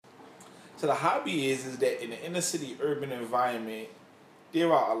So the hobby is that in the inner city urban environment,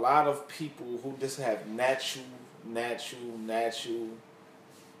 there are a lot of people who just have natural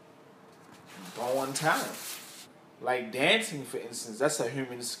born talent. Like dancing, for instance, that's a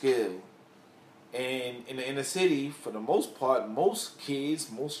human skill. And in the inner city, for the most part, most kids,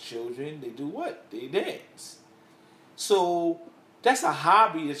 most children, they do what? They dance. So that's a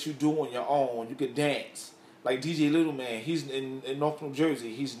hobby that you do on your own. You can dance. Like DJ Little Man, he's in North New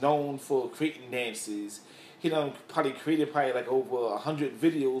Jersey. He's known for creating dances. He done probably created like over 100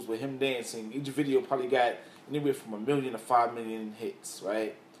 videos with him dancing. Each video probably got anywhere from 1 million to 5 million hits,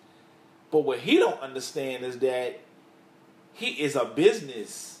 right? But what he don't understand is that he is a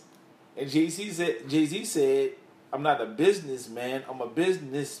business. And Jay-Z said, I'm not a businessman, I'm a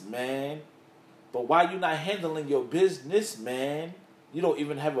businessman. But why you not handling your business, man? You don't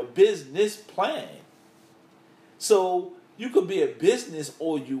even have a business plan. So you could be a business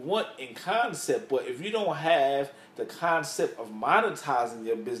all you want in concept, but if you don't have the concept of monetizing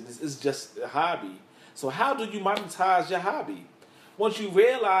your business, it's just a hobby. So how do you monetize your hobby? Once you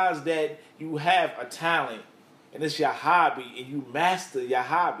realize that you have a talent and it's your hobby and you master your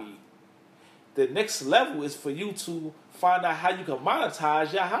hobby, the next level is for you to find out how you can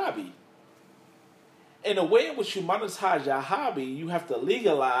monetize your hobby. In the way in which you monetize your hobby, you have to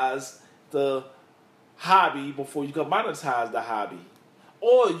legalize the hobby before you can monetize the hobby.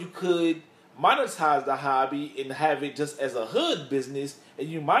 Or you could monetize the hobby and have it just as a hood business and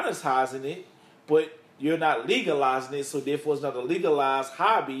you monetizing it, but you're not legalizing it, so therefore it's not a legalized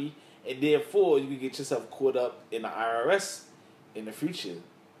hobby, and therefore you can get yourself caught up in the IRS in the future.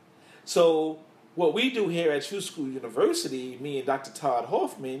 So what we do here at True School University, me and Dr. Todd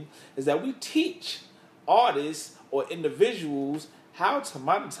Hoffman, is that we teach artists or individuals how to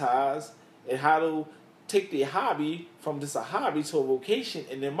monetize and how to take their hobby from just a hobby to a vocation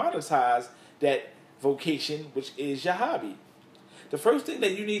and then monetize that vocation, which is your hobby. The first thing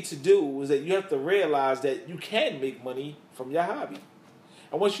that you need to do is that you have to realize that you can make money from your hobby.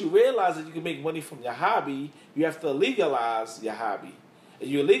 And once you realize that you can make money from your hobby, you have to legalize your hobby. And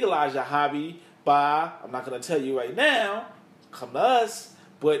you legalize your hobby by, I'm not going to tell you right now, come to us,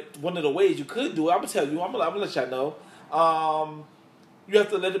 but one of the ways you could do it, I'm going to tell you, I'm going to let y'all know, you have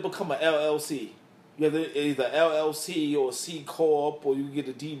to let it become an LLC. You have to either LLC or C Corp, or you can get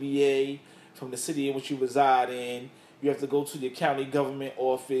a DBA from the city in which you reside in. You have to go to your county government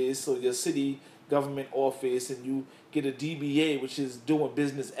office or your city government office and you get a DBA, which is doing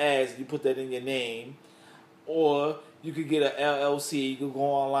business as, you put that in your name. Or you could get an LLC, you could go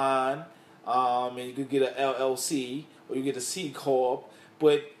online and you could get an LLC or you get a C Corp.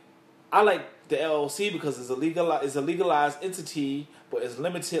 But I like the LLC because it's a legalized entity, but it's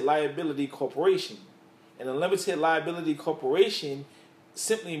limited liability corporation. And a limited liability corporation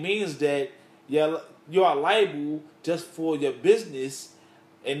simply means that you are liable just for your business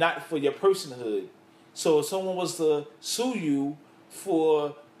and not for your personhood. So if someone was to sue you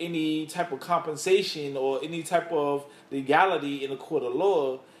for any type of compensation or any type of legality in a court of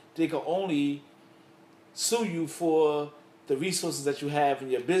law, they can only sue you for the resources that you have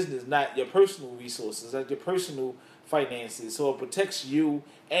in your business, not your personal resources, not your personal finances. So it protects you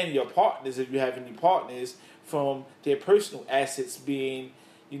and your partners, if you have any partners, from their personal assets being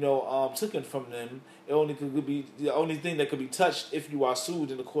taken from them. It only could be the only thing that could be touched if you are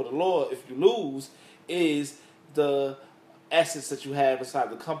sued in the court of law. If you lose, is the assets that you have inside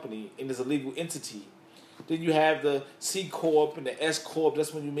the company, and as a legal entity. Then you have the C Corp and the S Corp.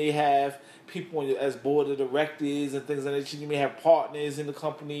 That's when you may have people as board of directors and things like that. You may have partners in the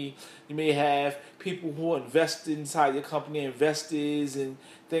company. You may have people who invest inside your company, investors and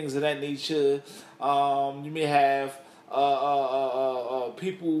things of that nature. You may have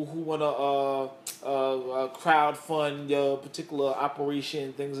people who want to crowd fund your particular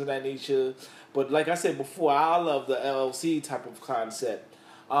operation, things of that nature. But like I said before, I love the LLC type of concept.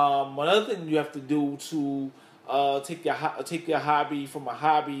 Another thing you have to do to take your hobby from a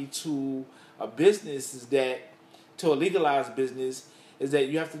hobby to a business is that, to a legalized business, is that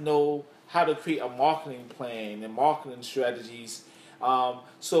you have to know how to create a marketing plan and marketing strategies.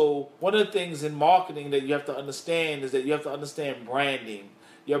 So one of the things in marketing that you have to understand is that you have to understand branding.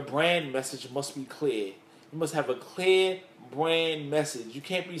 Your brand message must be clear. You must have a clear brand message. You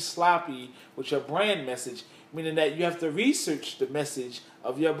can't be sloppy with your brand message, meaning that you have to research the message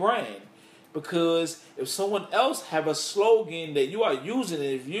of your brand. Because if someone else have a slogan that you are using, and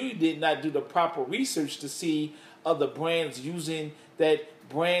if you did not do the proper research to see other brands using that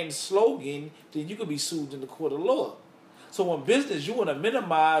brand slogan, then you could be sued in the court of law. So in business, you want to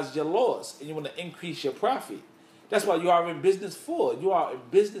minimize your loss and you want to increase your profit. That's what you are in business for. You are in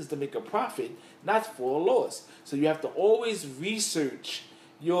business to make a profit, not for a loss. So you have to always research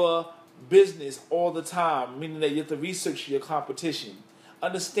your business all the time, meaning that you have to research your competition.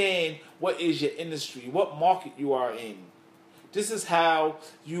 Understand what is your industry, what market you are in. This is how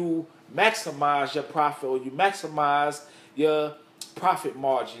you maximize your profit, or you maximize your profit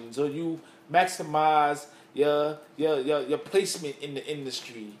margins, or you maximize your placement in the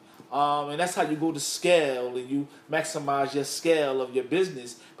industry. And that's how you go to scale, and you maximize your scale of your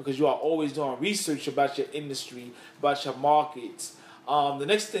business, because you are always doing research about your industry, about your markets. The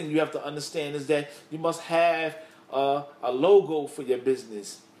next thing you have to understand is that you must have a logo for your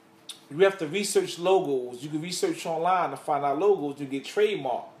business. You have to research logos. You can research online to find out logos. You get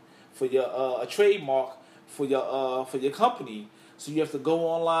trademark for your a trademark for your company. So you have to go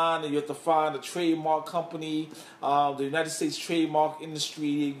online and you have to find a trademark company. The United States trademark industry,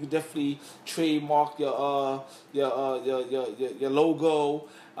 you can definitely trademark your logo,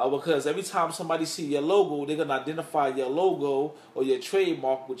 because every time somebody see your logo, they're gonna identify your logo or your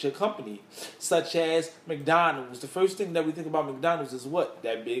trademark with your company. Such as McDonald's. The first thing that we think about McDonald's is what?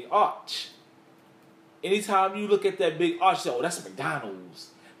 That big arch. Anytime you look at that big arch, you say, oh, that's McDonald's.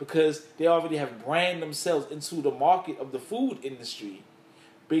 Because they already have brand themselves into the market of the food industry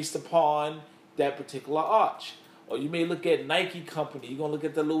based upon that particular arch. Or you may look at Nike company, you're going to look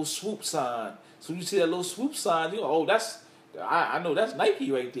at the little swoop sign. So you see that little swoop sign, you go, oh, I know that's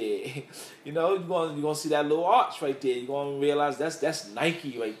Nike right there. You're going to see that little arch right there. You're going to realize that's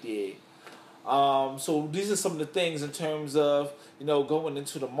Nike right there. So these are some of the things in terms of, going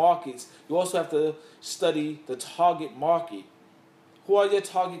into the markets. You also have to study the target market. Who are your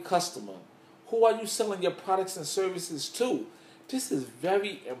target customer? Who are you selling your products and services to? This is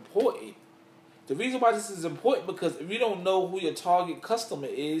very important. The reason why this is important, because if you don't know who your target customer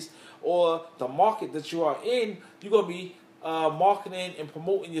is or the market that you are in, you're going to be marketing and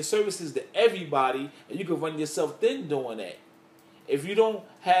promoting your services to everybody, and you can run yourself thin doing that. If you don't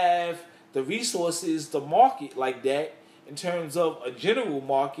have the resources to market like that in terms of a general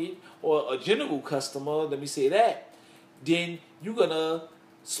market or a general customer, let me say that, then you're going to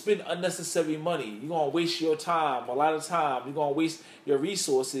spend unnecessary money. You're going to waste your time, a lot of time. You're going to waste your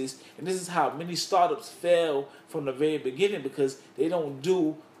resources. And this is how many startups fail from the very beginning, because they don't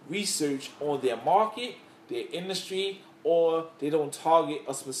do research on their market, their industry, or they don't target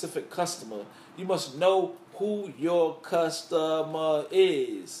a specific customer. You must know who your customer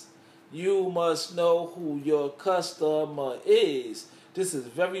is. You must know who your customer is. This is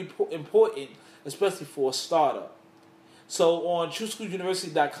very important, especially for a startup. So on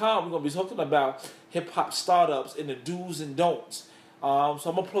TrueSchoolUniversity.com, we're going to be talking about hip-hop startups and the do's and don'ts. So I'm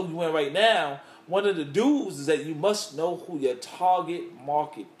going to plug you in right now. One of the do's is that you must know who your target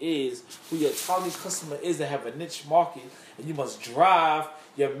market is, who your target customer is, and have a niche market, and you must drive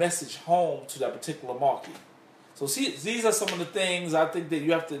your message home to that particular market. So see, these are some of the things I think that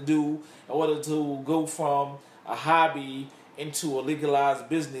you have to do in order to go from a hobby into a legalized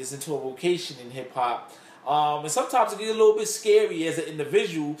business, into a vocation in hip-hop. And sometimes it gets a little bit scary as an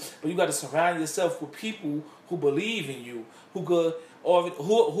individual, but you got to surround yourself with people who believe in you, who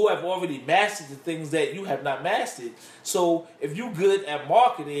have already mastered the things that you have not mastered. So if you're good at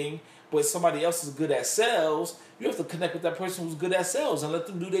marketing, but somebody else is good at sales, you have to connect with that person who's good at sales and let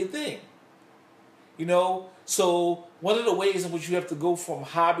them do their thing. So one of the ways in which you have to go from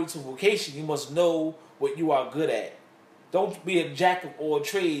hobby to vocation, you must know what you are good at. Don't be a jack of all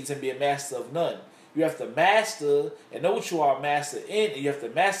trades and be a master of none. You have to master and know what you are a master in, and you have to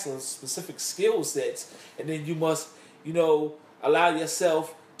master specific skill sets, and then you must, allow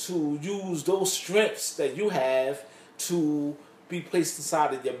yourself to use those strengths that you have to be placed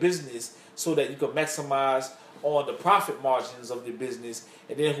inside of your business so that you can maximize on the profit margins of your business.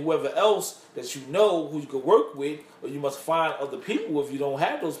 And then whoever else that you know who you can work with, or you must find other people if you don't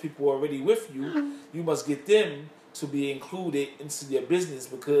have those people already with you, you must get them to be included into your business,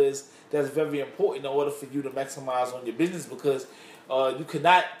 because that's very important in order for you to maximize on your business, because you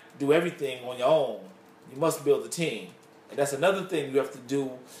cannot do everything on your own. You must build a team. And that's another thing you have to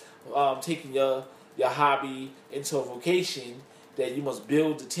do, taking your hobby into a vocation, that you must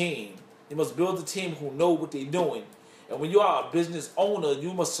build a team. You must build a team who know what they're doing. And when you are a business owner,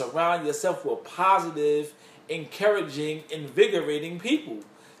 you must surround yourself with positive, encouraging, invigorating people.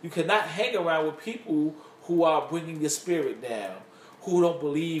 You cannot hang around with people who are bringing your spirit down, who don't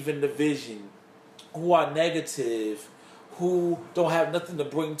believe in the vision, who are negative, who don't have nothing to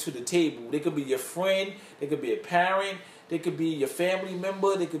bring to the table. They could be your friend, they could be a parent, they could be your family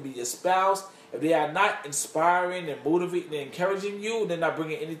member, they could be your spouse. If they are not inspiring and motivating and encouraging you, they're not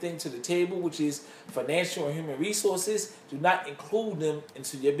bringing anything to the table, which is financial and human resources, do not include them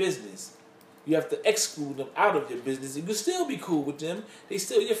into your business. You have to exclude them out of your business. You can still be cool with them. They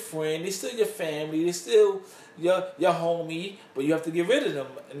still your friend. They still your family. They still your homie. But you have to get rid of them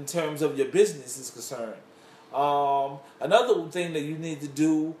in terms of your business is concerned. Another thing that you need to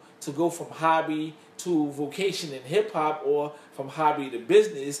do to go from hobby to vocation in hip hop or from hobby to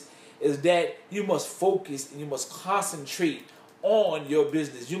business is that you must focus and you must concentrate on your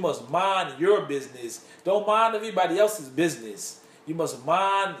business. You must mind your business. Don't mind everybody else's business. You must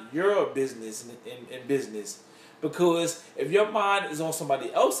mind your business in business. Because if your mind is on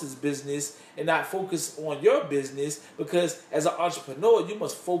somebody else's business and not focus on your business, because as an entrepreneur, you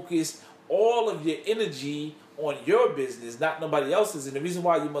must focus all of your energy on your business, not nobody else's. And the reason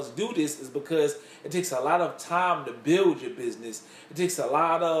why you must do this is because it takes a lot of time to build your business. It takes a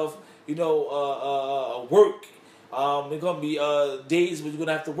lot of, work. There's going to be days where you're going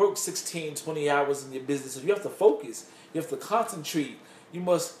to have to work 16, 20 hours in your business. So you have to focus. You have to concentrate. You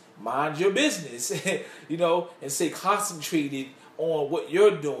must mind your business, and stay concentrated on what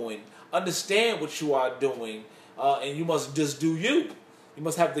you're doing. Understand what you are doing. And you must just do you. You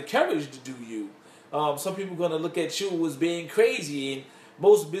must have the courage to do you. Some people are going to look at you as being crazy, and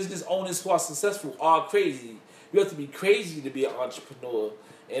most business owners who are successful are crazy. You have to be crazy to be an entrepreneur.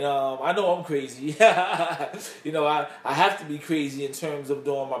 And I know I'm crazy. I have to be crazy in terms of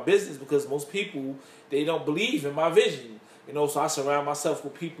doing my business because most people, they don't believe in my vision. So I surround myself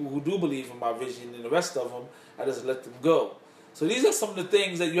with people who do believe in my vision, and the rest of them, I just let them go. So these are some of the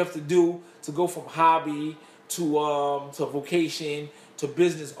things that you have to do to go from hobby to vocation to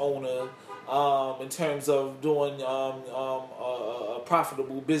business owner in terms of doing a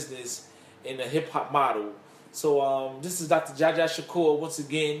profitable business in the hip hop model. So this is Dr. Jaja Shakur once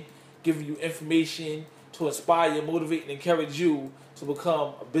again giving you information to inspire, motivate, and encourage you to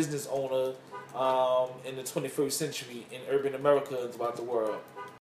become a business owner in the 21st century in urban America and throughout the world.